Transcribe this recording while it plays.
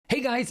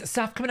Hey guys,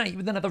 Saf coming at you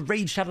with another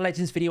Raid Shadow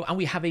Legends video, and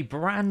we have a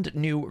brand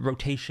new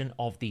rotation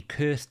of the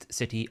Cursed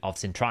City of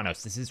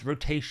Sintranos. This is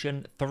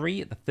rotation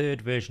 3, the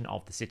third version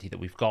of the city that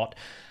we've got.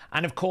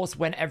 And of course,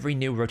 when every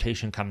new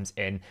rotation comes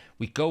in,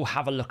 we go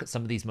have a look at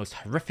some of these most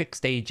horrific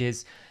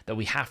stages that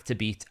we have to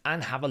beat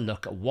and have a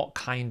look at what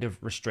kind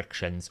of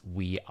restrictions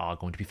we are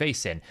going to be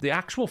facing. The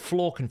actual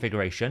floor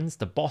configurations,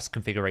 the boss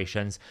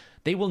configurations,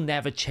 they will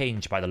never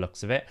change by the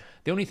looks of it.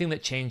 The only thing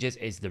that changes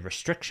is the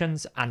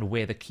restrictions and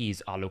where the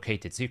keys are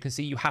located. So you can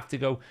see you have to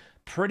go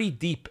pretty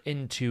deep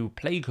into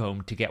Plague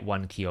Home to get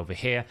one key over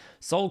here.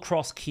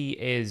 SOULCROSS key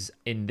is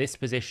in this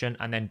position,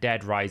 and then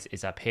Dead Rise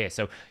is up here.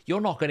 So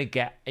you're not going to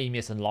get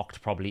Amius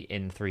unlocked probably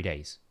in 3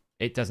 days.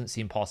 It doesn't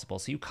seem possible.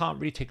 So you can't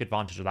really take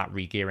advantage of that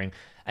regearing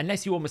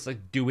unless you almost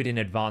like do it in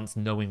advance,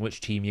 knowing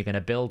which team you're going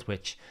to build,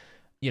 which,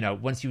 you know,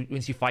 once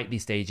you fight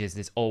these stages,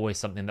 there's always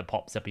something that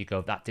pops up. You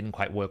go, that didn't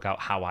quite work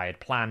out how I had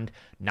planned.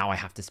 Now I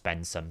have to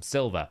spend some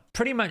silver.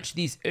 Pretty much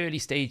these early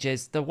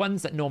stages, the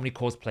ones that normally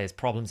cause players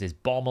problems is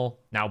Bommel.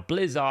 Now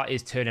Blizzard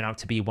is turning out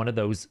to be one of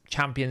those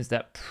champions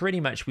that pretty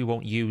much we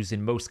won't use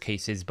in most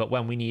cases, but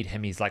when we need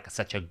him, he's like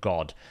such a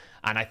god.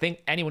 And I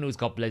think anyone who's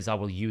got Blizzard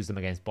will use them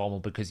against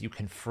Bommel because you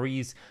can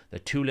freeze the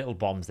 2 little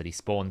bombs that he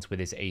spawns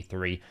with his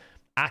A3.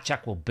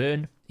 Achak will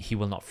burn, he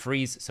will not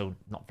freeze, so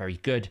not very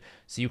good.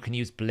 So you can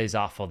use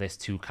Blizzard for this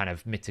to kind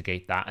of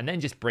mitigate that, and then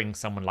just bring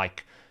someone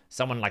like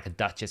a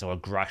Duchess or a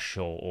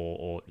Grush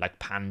or like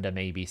Panda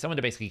maybe, someone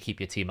to basically keep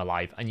your team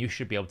alive, and you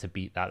should be able to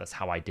beat that. That's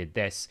how I did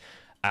this.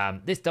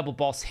 This double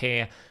boss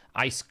here,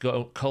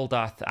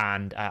 Koldath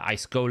and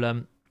Ice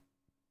Golem,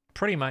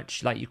 pretty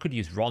much like you could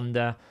use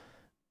Rhonda,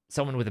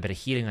 someone with a bit of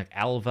healing like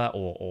Elva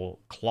or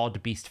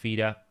Clod Beast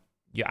Feeder.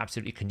 You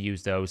absolutely can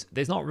use those.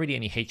 There's not really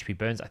any HP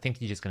burns. I think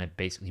you're just going to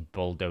basically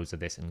bulldozer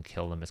this and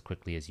kill them as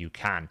quickly as you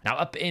can. Now,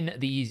 up in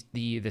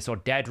the sort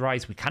of Dead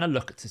Rise, we kind of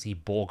look to see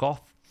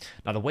Borgoth.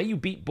 Now, the way you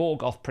beat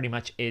Borgoth pretty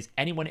much is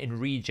anyone in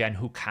regen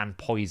who can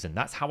poison.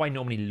 That's how I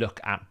normally look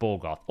at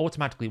Borgoth.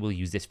 Automatically, we'll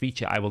use this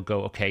feature. I will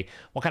go, okay,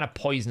 what kind of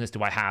poisoners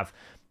do I have?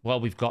 Well,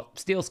 we've got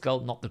Steel Skull,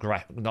 not the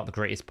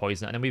greatest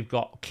poison. And then we've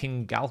got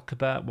King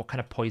Galkaba. What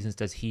kind of poisons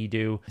does he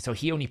do? So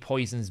he only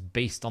poisons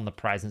based on the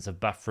presence of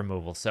buff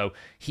removal. So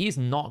he is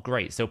not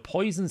great. So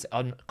poisons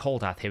on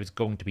Koldath here is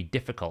going to be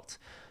difficult.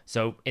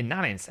 So in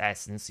that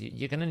essence,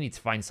 you're going to need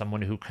to find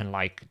someone who can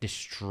like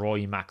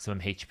destroy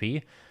maximum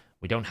HP.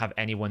 We don't have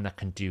anyone that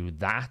can do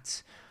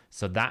that.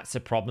 So that's a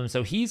problem.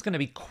 So he's going to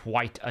be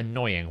quite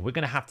annoying. We're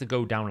going to have to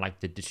go down like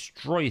the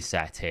destroy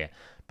set here,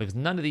 because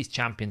none of these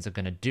champions are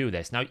going to do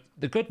this. Now,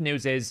 the good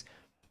news is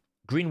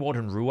Green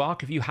Warden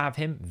Ruark, if you have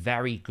him,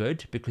 very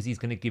good, because he's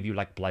going to give you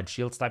like blood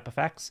shields type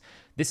effects.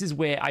 This is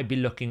where I'd be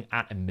looking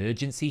at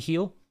emergency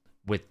heal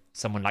with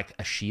someone like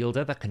a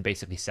shielder that can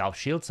basically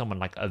self-shield, someone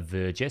like a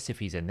Vergis, if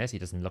he's in this. He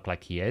doesn't look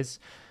like he is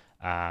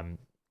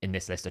in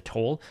this list at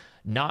all.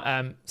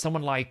 Now,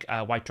 someone like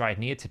White Dryad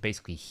Nia to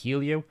basically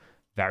heal you.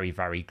 Very,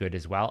 very good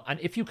as well. And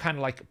if you can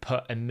like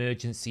put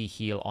emergency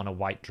heal on a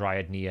White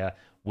Dryad Nia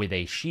with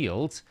a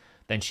shield,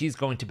 then she's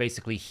going to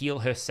basically heal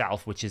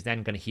herself, which is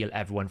then going to heal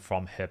everyone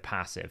from her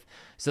passive.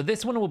 So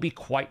this one will be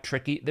quite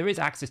tricky. There is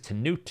access to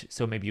Newt,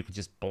 so maybe you could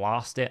just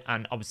blast it.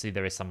 And obviously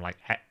there is some like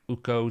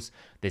Ukos,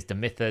 there's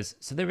Demithas,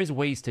 so there is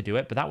ways to do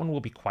it, but that one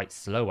will be quite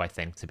slow, I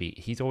think, to be.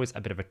 He's always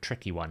a bit of a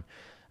tricky one.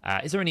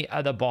 Is there any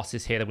other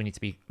bosses here that we need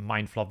to be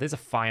mindful of? There's a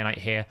Fire Knight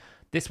here.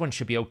 This one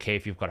should be okay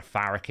if you've got a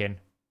Farrakhan.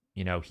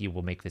 You know, he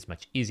will make this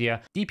much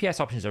easier. DPS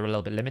options are a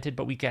little bit limited,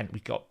 but we've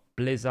got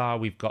Blizzard,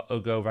 we've got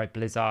Ugo, right?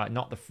 Blizzard,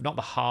 not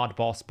the hard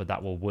boss, but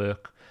that will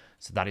work.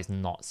 So that is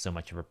not so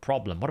much of a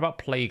problem. What about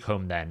Plague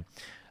Home then?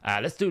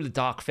 Let's do the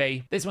Dark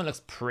Fae. This one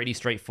looks pretty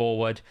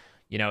straightforward.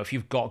 You know, if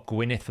you've got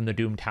Gwyneth from the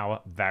Doom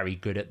Tower, very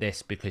good at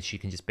this because she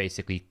can just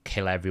basically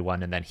kill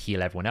everyone and then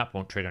heal everyone up.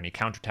 Won't trigger any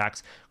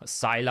counterattacks. Got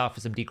Sylar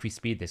for some decreased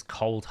speed. There's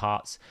Cold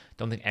Hearts.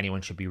 Don't think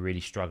anyone should be really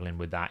struggling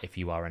with that if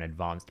you are an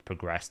advanced,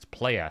 progressed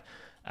player.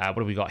 What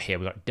have we got here?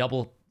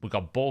 We've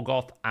got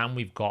Borgoth, and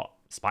we've got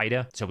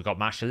Spider. So we've got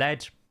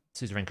Mashaled,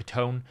 Suzerain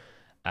Catone.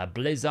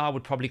 Blizzard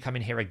would probably come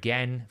in here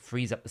again,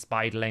 freeze up the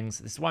Spiderlings.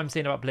 This is what I'm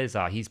saying about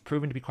Blizzard. He's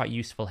proven to be quite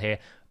useful here.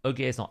 Uge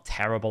is not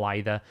terrible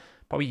either.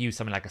 Probably use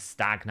something like a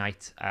Stag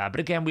Knight.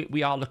 But again,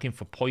 we are looking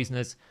for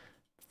poisoners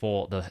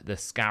for the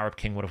Scarab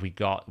King. What have we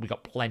got? We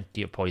got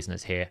plenty of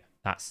poisoners here.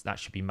 That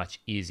should be much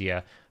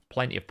easier.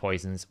 Plenty of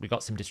poisons. We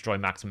got some destroy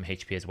maximum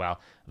HP as well.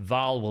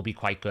 Val will be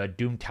quite good.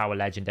 Doom Tower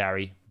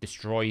Legendary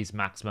destroys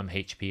maximum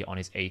HP on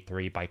his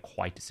A3 by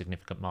quite a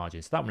significant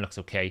margin. So that one looks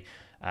okay.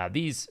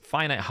 These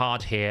Fire Knight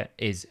hard here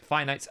is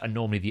Fire Knights are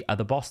normally the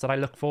other boss that I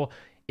look for.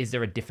 Is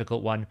there a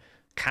difficult one?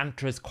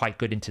 Cantra's quite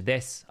good into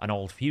this, an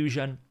old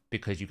fusion,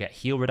 because you get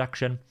heal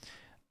reduction.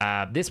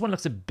 This one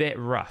looks a bit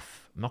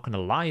rough. I'm not going to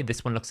lie.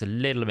 This one looks a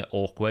little bit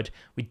awkward.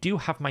 We do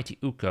have Mighty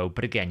Uko,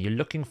 but again, you're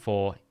looking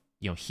for,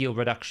 you know, heal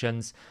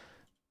reductions.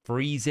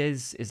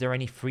 Freezes. Is there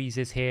any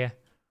freezes here?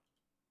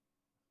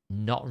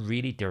 Not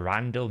really.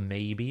 Durandal,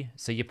 maybe.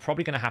 So you're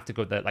probably going to have to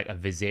go like a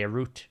Vizier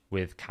route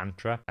with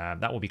Cantra.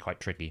 That will be quite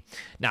tricky.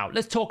 Now,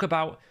 let's talk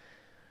about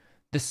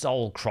The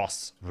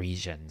SOULCROSS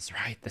regions,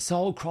 right? The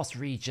SOULCROSS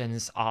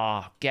regions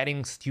are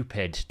getting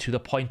stupid to the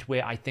point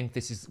where I think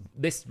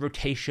this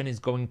rotation is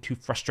going to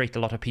frustrate a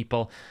lot of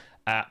people.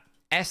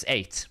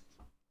 S8,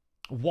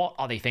 what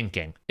are they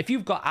thinking? If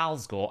you've got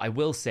Alsgore, I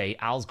will say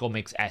Alsgore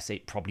makes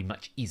S8 probably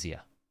much easier,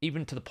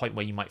 even to the point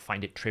where you might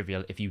find it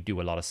trivial if you do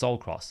a lot of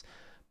SOULCROSS.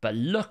 But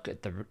look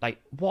at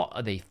what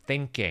are they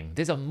thinking?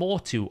 There's a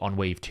Mortu on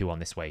wave 2 on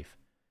this wave.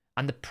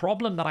 And the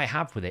problem that I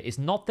have with it is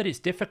not that it's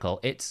difficult,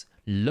 it's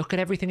look at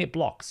everything it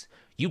blocks.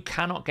 You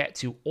cannot get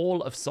to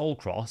all of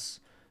SOULCROSS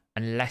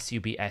unless you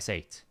beat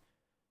S8,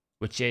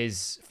 which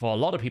is, for a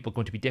lot of people,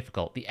 going to be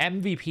difficult. The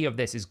MVP of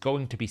this is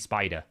going to be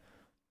Spider,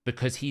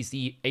 because he's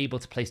able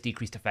to place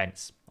decreased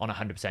defense on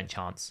 100%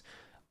 chance.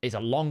 It's a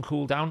long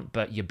cooldown,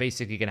 but you're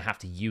basically going to have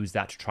to use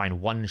that to try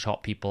and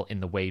one-shot people in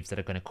the waves that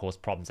are going to cause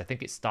problems. I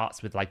think it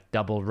starts with like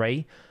double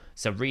ray.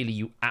 So really,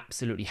 you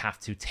absolutely have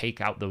to take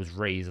out those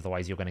rays,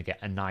 otherwise you're going to get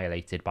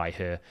annihilated by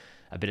her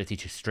ability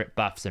to strip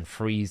buffs and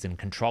freeze and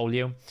control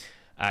you.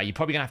 You're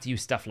probably going to have to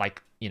use stuff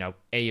like,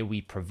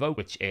 AoE provoke,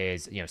 which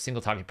is,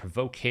 single target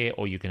provoke here,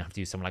 or you're going to have to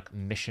use something like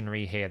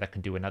missionary here that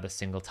can do another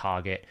single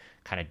target,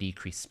 kind of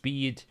decrease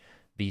speed.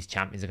 These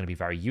champions are going to be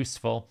very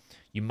useful.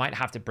 You might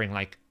have to bring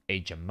like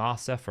a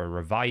Jamasa for a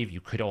revive.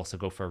 You could also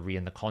go for a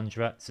Rian the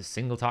Conjurer. It's a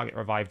single target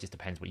revive, just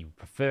depends what you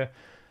prefer.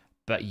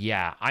 But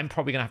yeah, I'm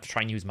probably going to have to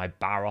try and use my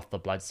Baroth the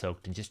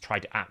Bloodsoaked and just try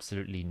to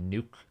absolutely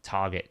nuke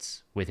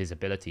targets with his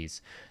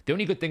abilities. The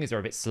only good thing is they're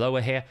a bit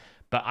slower here,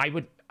 but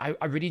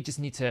I really just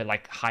need to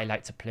like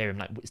highlight to plarium,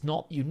 like it's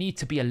not, you need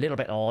to be a little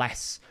bit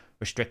less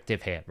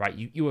restrictive here, right?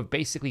 You have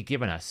basically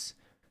given us,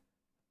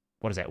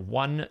 what is it,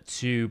 1,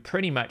 2,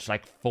 pretty much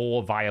like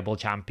 4 viable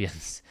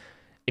champions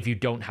if you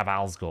don't have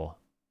Alsgore.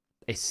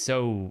 It's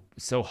so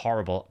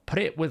horrible. Put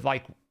it with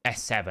like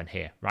S7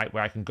 here, right?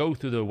 Where I can go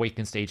through the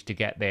Awaken stage to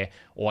get there,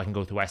 or I can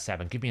go through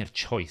S7. Give me a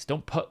choice.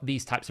 Don't put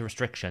these types of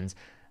restrictions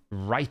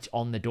right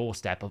on the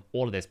doorstep of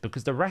all of this,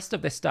 because the rest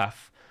of this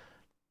stuff,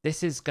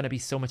 this is going to be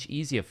so much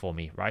easier for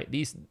me, right?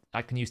 These,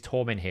 I can use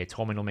Torment here.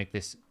 Torment will make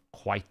this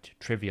quite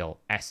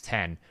trivial.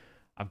 S10.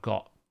 I've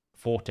got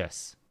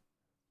Fortis.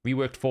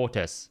 Reworked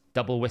Fortis.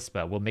 Double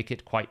Whisper will make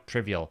it quite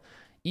trivial.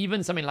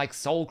 Even something like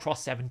SOULCROSS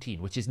 17,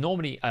 which is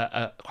normally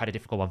quite a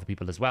difficult one for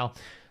people as well.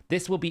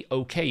 This will be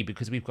okay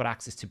because we've got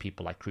access to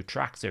people like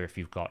Krutraxa if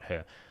you've got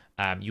her.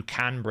 You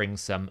can bring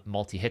some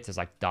multi-hitters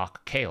like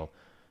Dark Kale,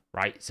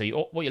 right? So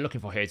what you're looking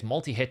for here is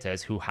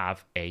multi-hitters who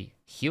have a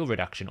heal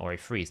reduction or a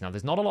freeze. Now,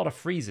 there's not a lot of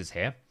freezes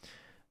here,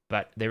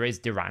 but there is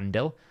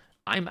Durandal.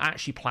 I'm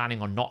actually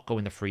planning on not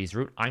going the freeze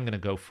route. I'm going to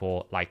go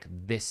for like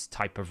this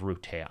type of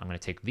route here. I'm going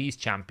to take these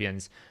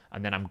champions,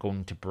 and then I'm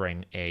going to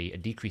bring a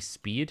decreased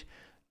speed.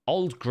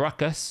 Old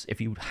Gruckus,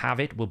 if you have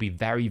it, will be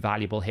very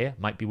valuable here.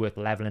 Might be worth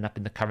leveling up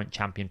in the current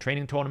champion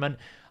training tournament.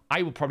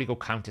 I will probably go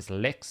Countess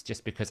Lix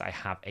just because I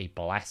have a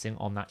blessing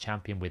on that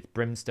champion with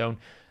Brimstone.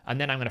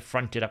 And then I'm going to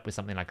front it up with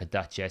something like a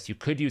Duchess. You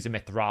could use a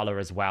Mithrala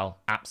as well.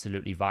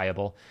 Absolutely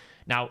viable.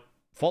 Now,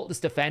 Faultless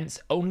Defense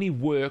only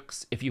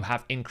works if you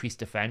have increased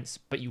defense,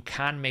 but you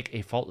can make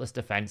a Faultless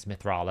Defense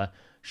Mithrala.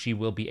 She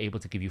will be able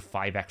to give you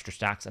 5 extra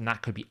stacks, and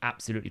that could be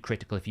absolutely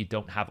critical if you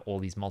don't have all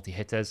these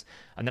multi-hitters.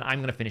 And then I'm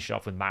going to finish it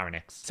off with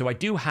Marinix. So I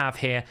do have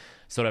here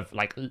sort of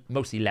like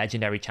mostly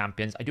legendary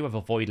champions. I do have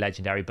a Void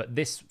legendary, but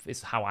this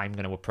is how I'm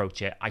going to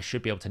approach it. I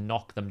should be able to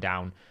knock them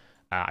down.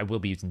 I will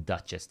be using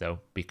Duchess, though,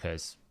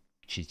 because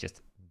she's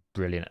just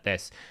brilliant at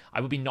this.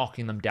 I will be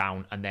knocking them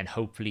down and then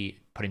hopefully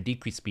putting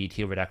decreased speed,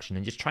 heal reduction,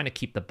 and just trying to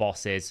keep the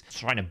bosses,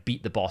 trying to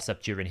beat the boss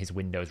up during his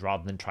windows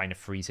rather than trying to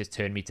freeze his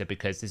turn meter,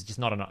 because there's just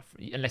not enough,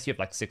 unless you have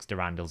like 6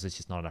 Durandals, there's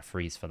just not enough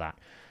freeze for that.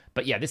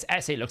 But yeah, this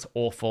S8 looks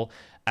awful.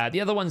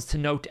 The other ones to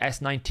note,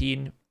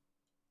 S19,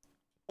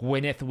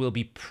 Gwyneth will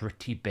be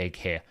pretty big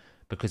here,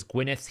 because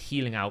Gwyneth's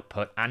healing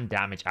output and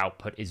damage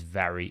output is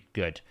very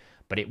good,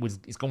 but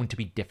it's going to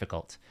be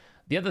difficult.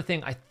 The other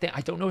thing,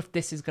 I don't know if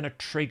this is going to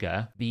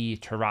trigger the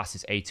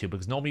Terrasis A2,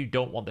 because normally you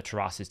don't want the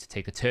Terrasis to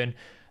take a turn.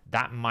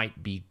 That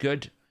might be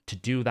good to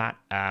do that.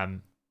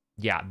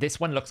 Yeah, this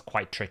one looks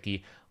quite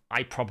tricky.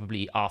 I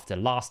probably, after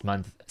last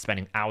month,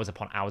 spending hours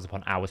upon hours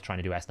upon hours trying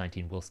to do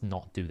S19, will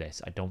not do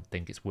this. I don't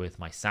think it's worth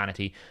my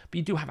sanity. But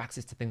you do have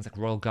access to things like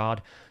Royal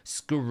Guard.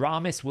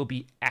 Skuramis will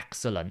be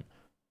excellent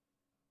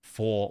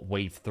for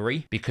Wave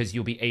 3, because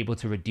you'll be able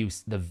to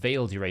reduce the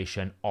veil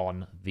duration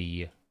on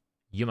the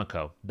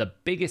Yumiko. The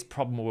biggest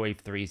problem with Wave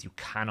 3 is you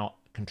cannot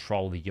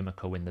control the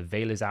Yumiko when the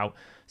veil is out,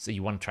 so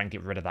you want to try and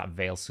get rid of that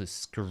veil. So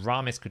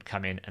Skuramis could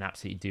come in and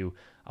absolutely do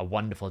a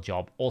wonderful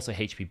job. Also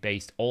HP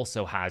based,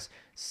 also has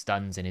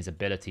stuns in his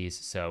abilities,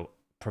 so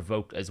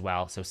provoke as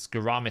well. So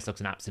Skuramis looks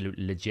an absolute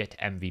legit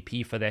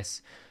MVP for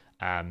this.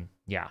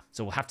 Yeah,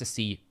 so we'll have to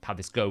see how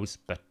this goes,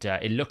 but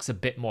it looks a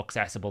bit more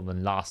accessible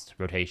than last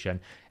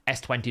rotation.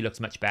 S20 looks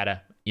much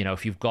better. You know,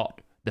 if you've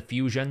got the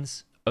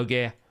fusions,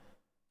 Uge,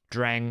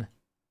 Dreng,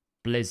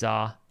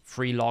 Blizzard,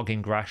 free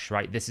logging Grush,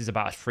 right? This is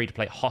about a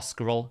free-to-play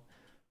Hoskerel.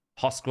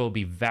 Hoskerel will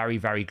be very,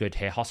 very good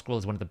here. Hoskerel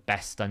is one of the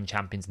best stun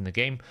champions in the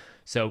game.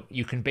 So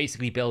you can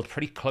basically build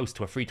pretty close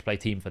to a free-to-play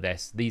team for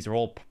this. These are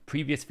all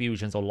previous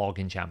fusions or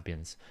login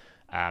champions.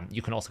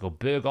 You can also go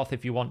Bergoth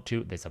if you want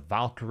to. There's a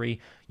Valkyrie.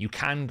 You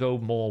can go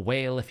more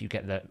Whale if you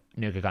get the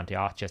Nergigante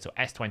Archer. So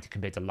S20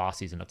 compared to last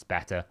season looks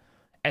better.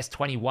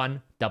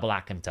 S21, double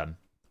Akimtum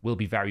will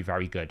be very,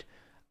 very good.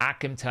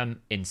 Akimtum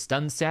in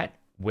stun set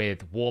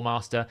with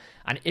Warmaster.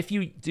 And if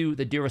you do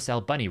the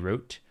Duracell Bunny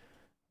route,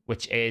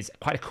 which is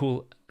quite a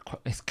cool,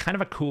 it's kind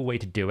of a cool way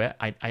to do it.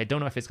 I don't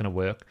know if it's going to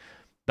work.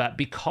 But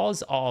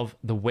because of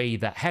the way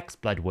that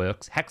Hexblood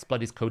works,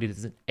 Hexblood is coded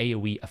as an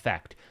AoE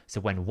effect. So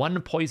when one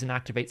poison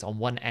activates on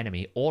one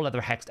enemy, all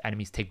other hexed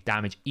enemies take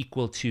damage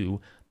equal to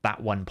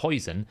that one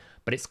poison,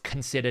 but it's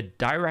considered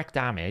direct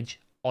damage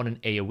on an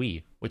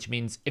AoE, which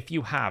means if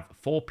you have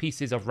 4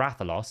 pieces of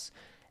Rathalos,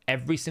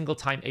 every single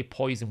time a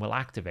poison will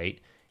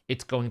activate,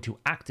 it's going to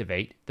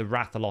activate the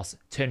Rathalos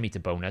turn meter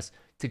bonus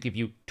to give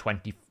you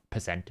 20%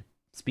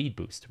 speed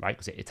boost, right?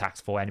 Because it attacks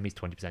 4 enemies,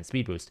 20%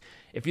 speed boost.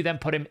 If you then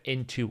put him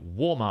into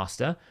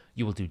Warmaster,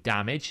 you will do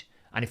damage.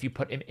 And if you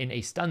put him in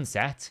a stun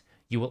set,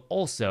 you will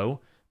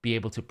also be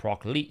able to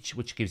proc Leech,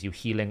 which gives you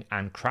healing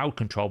and crowd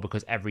control,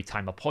 because every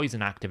time a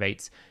poison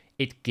activates,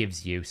 it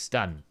gives you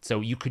stun.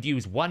 So you could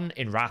use 1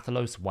 in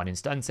Rathalos, 1 in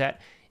stun set.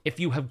 If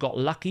you have got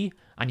lucky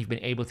and you've been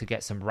able to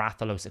get some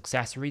Rathalos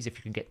accessories, if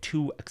you can get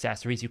 2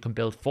 accessories, you can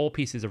build 4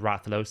 pieces of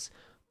Rathalos,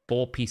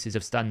 4 pieces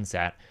of stun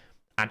set.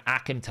 And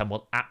Akimtum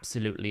will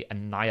absolutely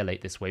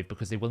annihilate this wave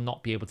because they will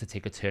not be able to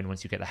take a turn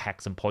once you get the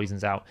Hex and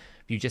Poisons out.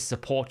 If you just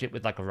support it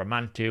with like a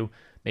Ramantu,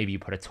 maybe you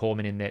put a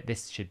Torment in there,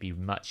 this should be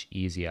much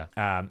easier.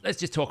 Let's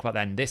just talk about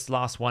then this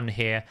last one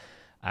here,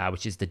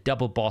 which is the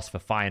double boss for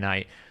Fire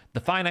Knight.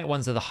 The Fire Knight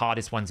ones are the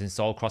hardest ones in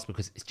Soulcross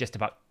because it's just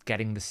about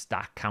getting the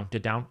stack counter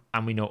down.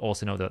 And we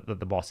also know that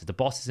the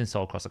bosses in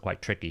Soulcross are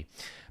quite tricky.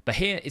 But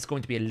here it's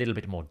going to be a little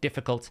bit more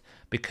difficult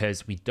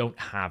because we don't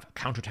have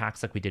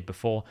counterattacks like we did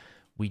before.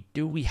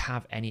 Do we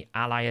have any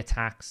ally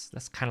attacks?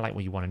 That's kind of like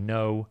what you want to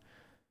know.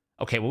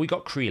 Okay, well, we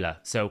got Kreela.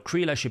 So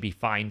Kreela should be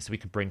fine. So we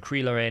could bring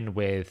Kreela in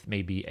with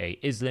maybe a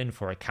Islin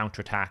for a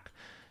counterattack.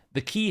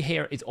 The key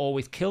here is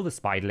always kill the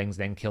Spiderlings,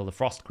 then kill the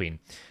Frost Queen.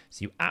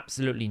 So you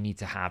absolutely need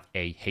to have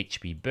a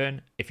HP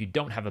burn. If you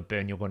don't have a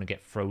burn, you're going to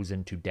get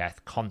frozen to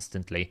death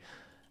constantly.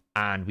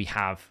 And we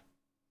have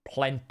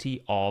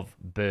plenty of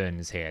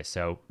burns here,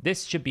 so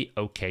this should be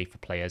okay for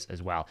players as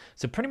well.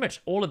 So pretty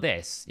much all of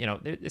this, you know,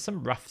 there's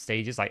some rough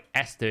stages. Like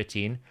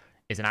S13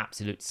 is an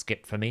absolute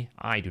skip for me.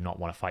 I do not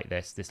want to fight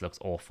this looks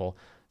awful.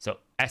 So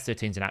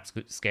S13 is an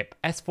absolute skip.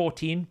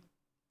 S14,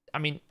 I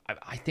mean,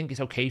 I think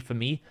it's okay for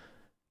me.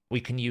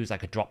 We can use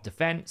like a drop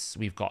defense,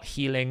 we've got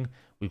healing,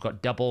 we've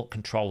got double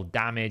control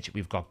damage,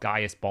 we've got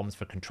Gaius bombs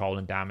for control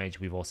and damage,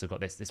 we've also got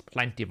there's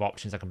plenty of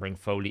options. I can bring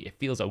Foley, it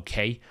feels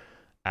okay.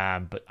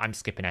 But I'm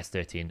skipping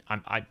S13.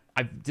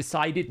 I've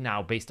decided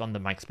now, based on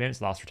my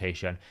experience last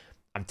rotation,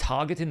 I'm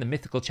targeting the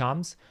mythical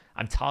charms.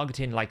 I'm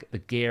targeting like the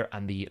gear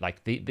and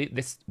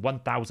this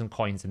 1,000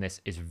 coins in this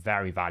is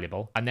very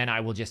valuable. And then I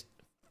will just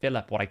fill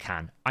up what I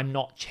can. I'm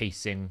not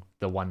chasing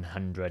the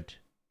 100.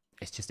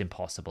 It's just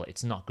impossible.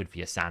 It's not good for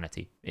your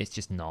sanity. It's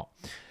just not.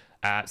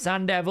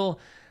 Sand Devil.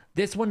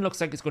 This one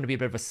looks like it's going to be a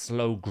bit of a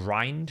slow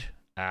grind.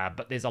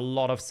 But there's a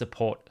lot of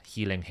support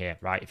healing here,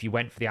 right? If you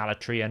went for the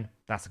Alatrian,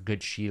 that's a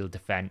good shield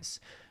defense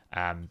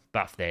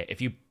buff there.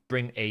 If you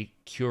bring a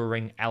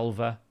Curing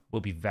Elva, will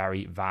be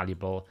very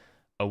valuable.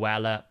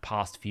 Oella,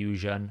 Past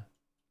Fusion,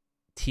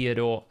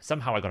 Theodore.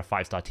 Somehow I got a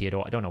 5-star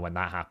Theodore. I don't know when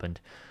that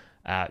happened.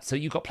 So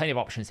you've got plenty of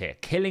options here.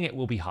 Killing it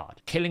will be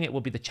hard. Killing it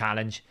will be the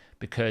challenge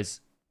because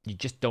you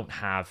just don't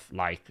have,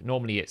 like,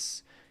 normally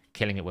it's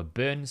killing it with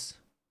burns.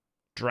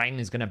 Drang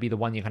is going to be the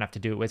one you're going to have to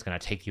do it with. It's going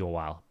to take you a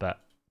while,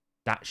 but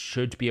that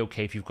should be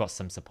okay if you've got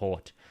some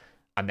support.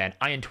 And then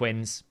Iron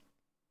Twins,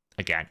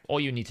 again,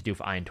 all you need to do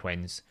for Iron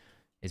Twins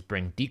is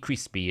bring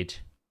decreased speed,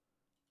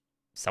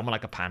 someone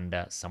like a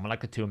Panda, someone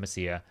like a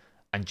Tuamacia,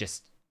 and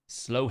just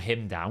slow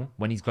him down.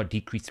 When he's got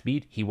decreased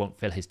speed, he won't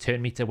fill his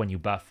turn meter when you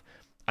buff.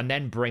 And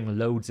then bring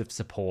loads of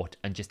support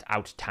and just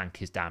out-tank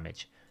his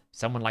damage.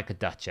 Someone like a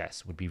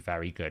Duchess would be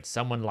very good.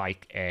 Someone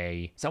like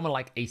a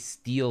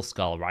Steel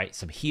Skull, right?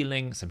 Some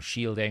healing, some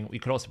shielding. We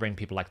could also bring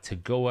people like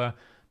Tagoa.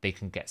 They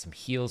can get some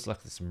heals,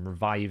 like there's some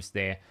revives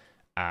there.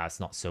 It's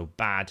not so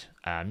bad.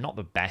 Not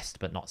the best,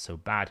 but not so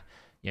bad.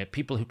 You know,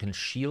 people who can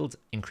shield,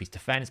 increase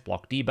defense,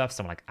 block debuff.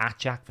 Someone like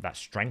Achak for that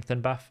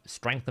strengthen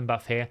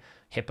buff here.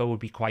 Hippo would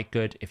be quite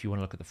good if you want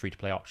to look at the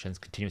free-to-play options.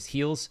 Continuous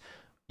heals.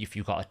 If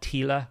you've got a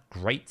Tila,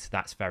 great.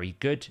 That's very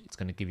good. It's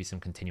going to give you some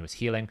continuous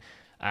healing.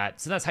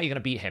 So that's how you're going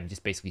to beat him.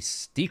 Just basically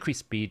decrease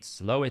speed,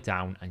 slow it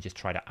down, and just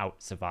try to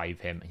out-survive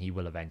him, and he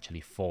will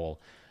eventually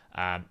fall.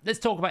 Let's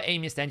talk about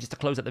Amius then, just to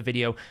close out the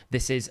video.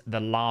 This is the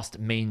last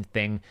main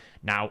thing.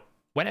 Now,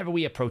 whenever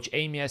we approach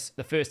Amius,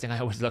 the first thing I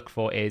always look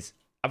for is,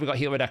 have we got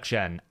heal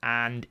reduction?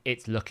 And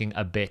it's looking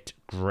a bit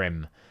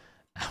grim.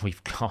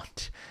 We've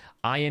got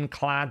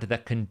Ironclad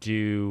that can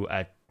do,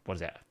 what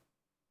is it,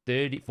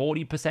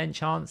 40%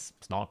 chance?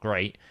 It's not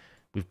great.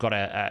 We've got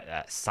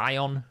a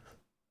Scion.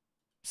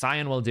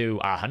 Scion will do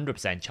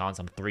 100% chance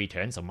on 3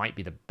 turns, so might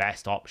be the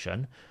best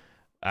option.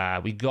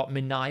 We got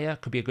Minaya,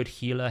 could be a good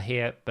healer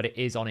here, but it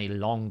is on a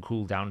long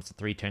cooldown. It's a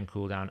 3-turn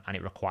cooldown, and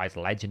it requires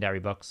legendary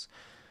books.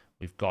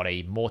 We've got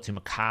a Mortu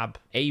Macabre,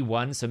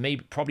 A1, so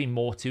maybe probably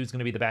Mortu is going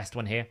to be the best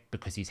one here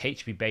because he's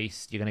HP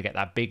based. You're going to get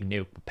that big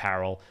nuke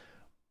peril.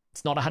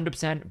 It's not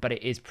 100%, but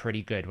it is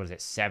pretty good. What is it?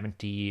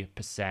 70%,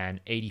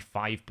 85%,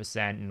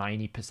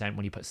 90%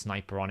 when you put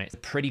sniper on it. It's a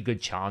pretty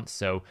good chance.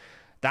 So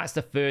that's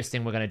the first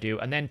thing we're going to do.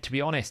 And then, to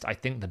be honest, I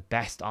think the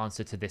best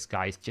answer to this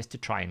guy is just to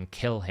try and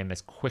kill him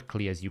as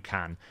quickly as you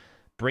can.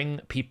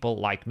 Bring people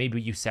like, maybe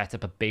you set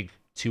up a big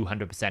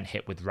 200%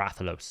 hit with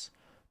Rathalos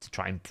to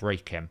try and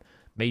break him.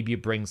 Maybe you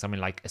bring something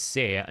like a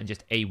Seer and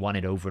just A1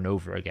 it over and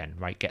over again,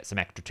 right? Get some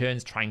extra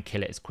turns, try and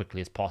kill it as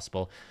quickly as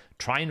possible.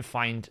 Try and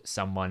find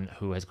someone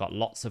who has got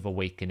lots of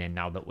awakening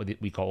now that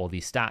we got all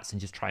these stats and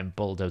just try and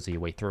bulldoze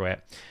your way through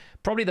it.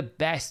 Probably the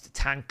best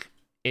tank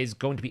is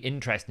going to be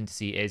interesting to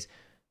see is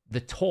the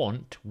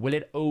taunt. Will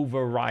it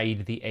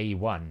override the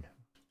A1?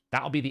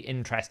 That'll be the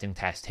interesting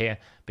test here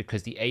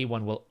because the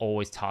A1 will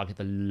always target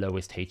the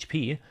lowest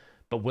HP,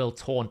 but will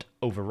taunt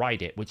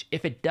override it, which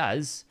if it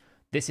does,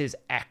 this is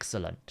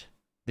excellent.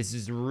 This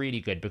is really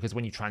good because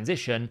when you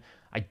transition,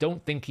 I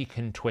don't think he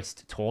can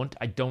twist taunt.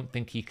 I don't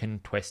think he can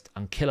twist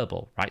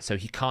unkillable, right? So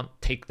he can't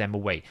take them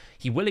away.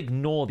 He will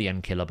ignore the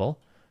unkillable.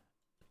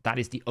 That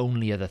is the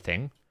only other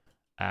thing.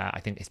 I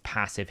think his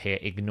passive here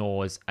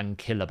ignores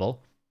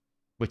unkillable,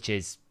 which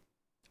is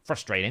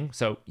frustrating.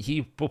 So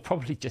he will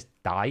probably just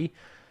die.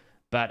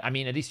 But I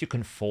mean, at least you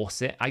can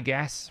force it, I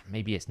guess.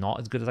 Maybe it's not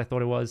as good as I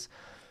thought it was.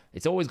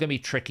 It's always going to be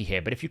tricky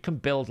here. But if you can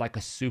build like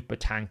a super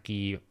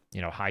tanky,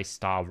 you know, high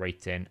star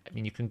rating, I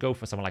mean, you can go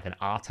for someone like an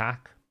Artak.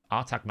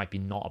 Artak might be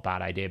not a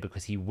bad idea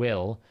because he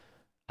will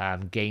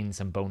gain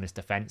some bonus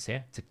defense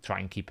here to try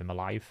and keep him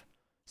alive.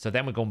 So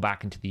then we're going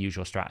back into the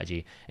usual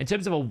strategy. In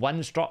terms of a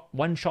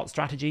one-shot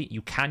strategy,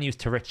 you can use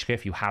Tarichka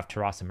if you have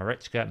Taras and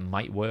Marichka. It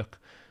might work.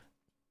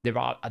 There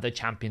are other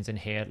champions in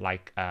here,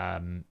 like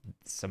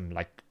some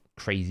like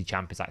crazy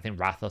champions. I think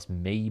Rathos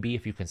maybe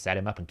if you can set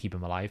him up and keep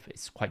him alive.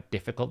 It's quite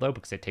difficult though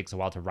because it takes a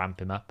while to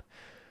ramp him up.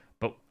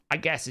 But I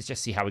guess it's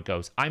just see how it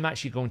goes. I'm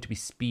actually going to be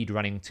speed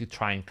running to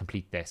try and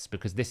complete this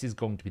because this is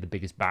going to be the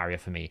biggest barrier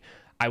for me.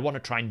 I want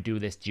to try and do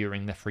this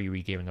during the free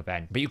regearing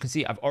event. But you can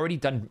see I've already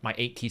done my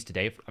 8 keys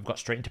today. I've got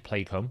straight into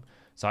Plague Home.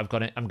 So I'm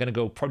going to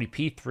go probably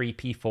P3,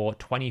 P4,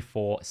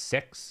 24,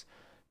 6,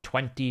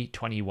 20,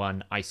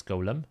 21 Ice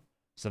Golem.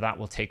 So that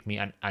will take me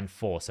and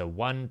 4. So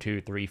 1,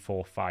 2, 3,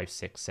 4, 5,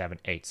 6, 7,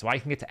 8. So I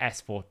can get to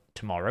S4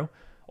 tomorrow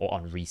or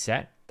on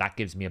reset. That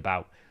gives me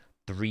about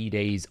 3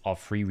 days of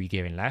free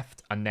regearing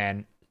left. And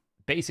then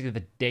basically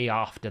the day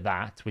after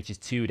that, which is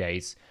 2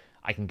 days,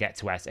 I can get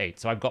to S8.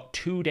 So I've got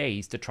 2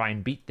 days to try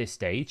and beat this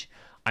stage.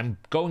 I'm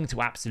going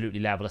to absolutely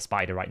level a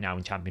Spider right now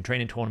in Champion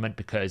Training Tournament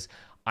because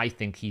I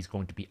think he's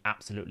going to be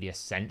absolutely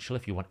essential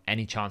if you want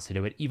any chance to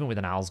do it, even with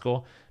an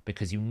Alsgore,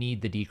 because you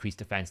need the decreased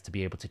defense to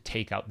be able to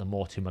take out the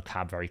Mortu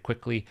Macabre very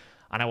quickly.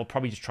 And I will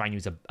probably just try and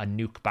use a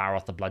nuke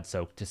Baroth the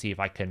Bloodsoak to see if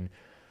I can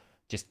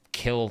just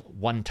kill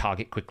one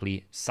target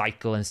quickly,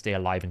 cycle and stay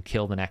alive and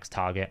kill the next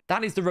target.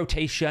 That is the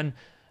rotation.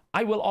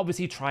 I will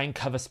obviously try and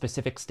cover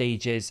specific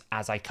stages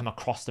as I come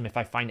across them. If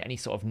I find any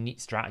sort of neat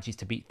strategies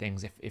to beat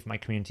things, if my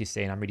community is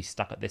saying I'm really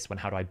stuck at this one,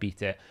 how do I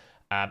beat it?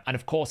 And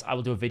of course, I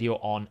will do a video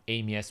on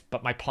Amius,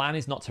 but my plan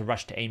is not to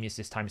rush to Amius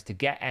this time, is to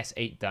get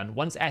S8 done.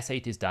 Once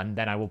S8 is done,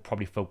 then I will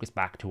probably focus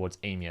back towards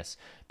Amius,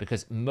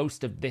 because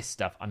most of this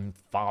stuff I'm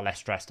far less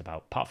stressed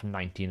about, apart from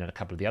 19 and a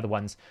couple of the other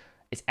ones.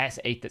 It's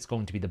S8 that's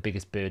going to be the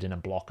biggest burden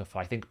and blocker for,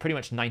 I think, pretty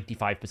much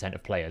 95%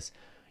 of players.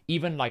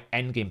 Even like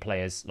endgame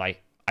players,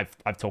 like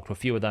I've talked to a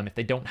few of them, if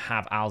they don't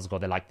have Alsgore,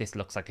 they're like, this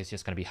looks like it's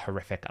just going to be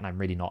horrific, and I'm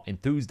really not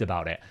enthused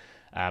about it.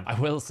 I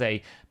will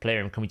say,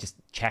 plarium, can we just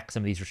check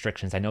some of these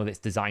restrictions? I know that it's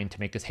designed to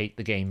make us hate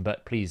the game,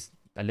 but please,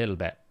 a little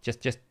bit.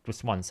 Just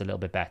once, a little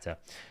bit better.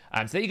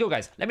 So there you go,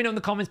 guys. Let me know in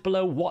the comments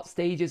below, what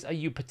stages are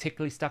you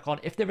particularly stuck on?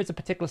 If there is a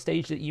particular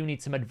stage that you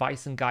need some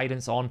advice and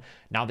guidance on,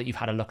 now that you've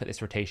had a look at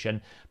this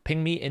rotation,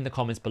 ping me in the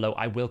comments below.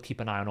 I will keep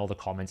an eye on all the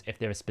comments. If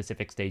there are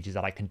specific stages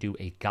that I can do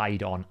a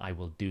guide on, I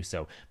will do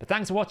so. But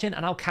thanks for watching,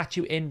 and I'll catch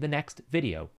you in the next video.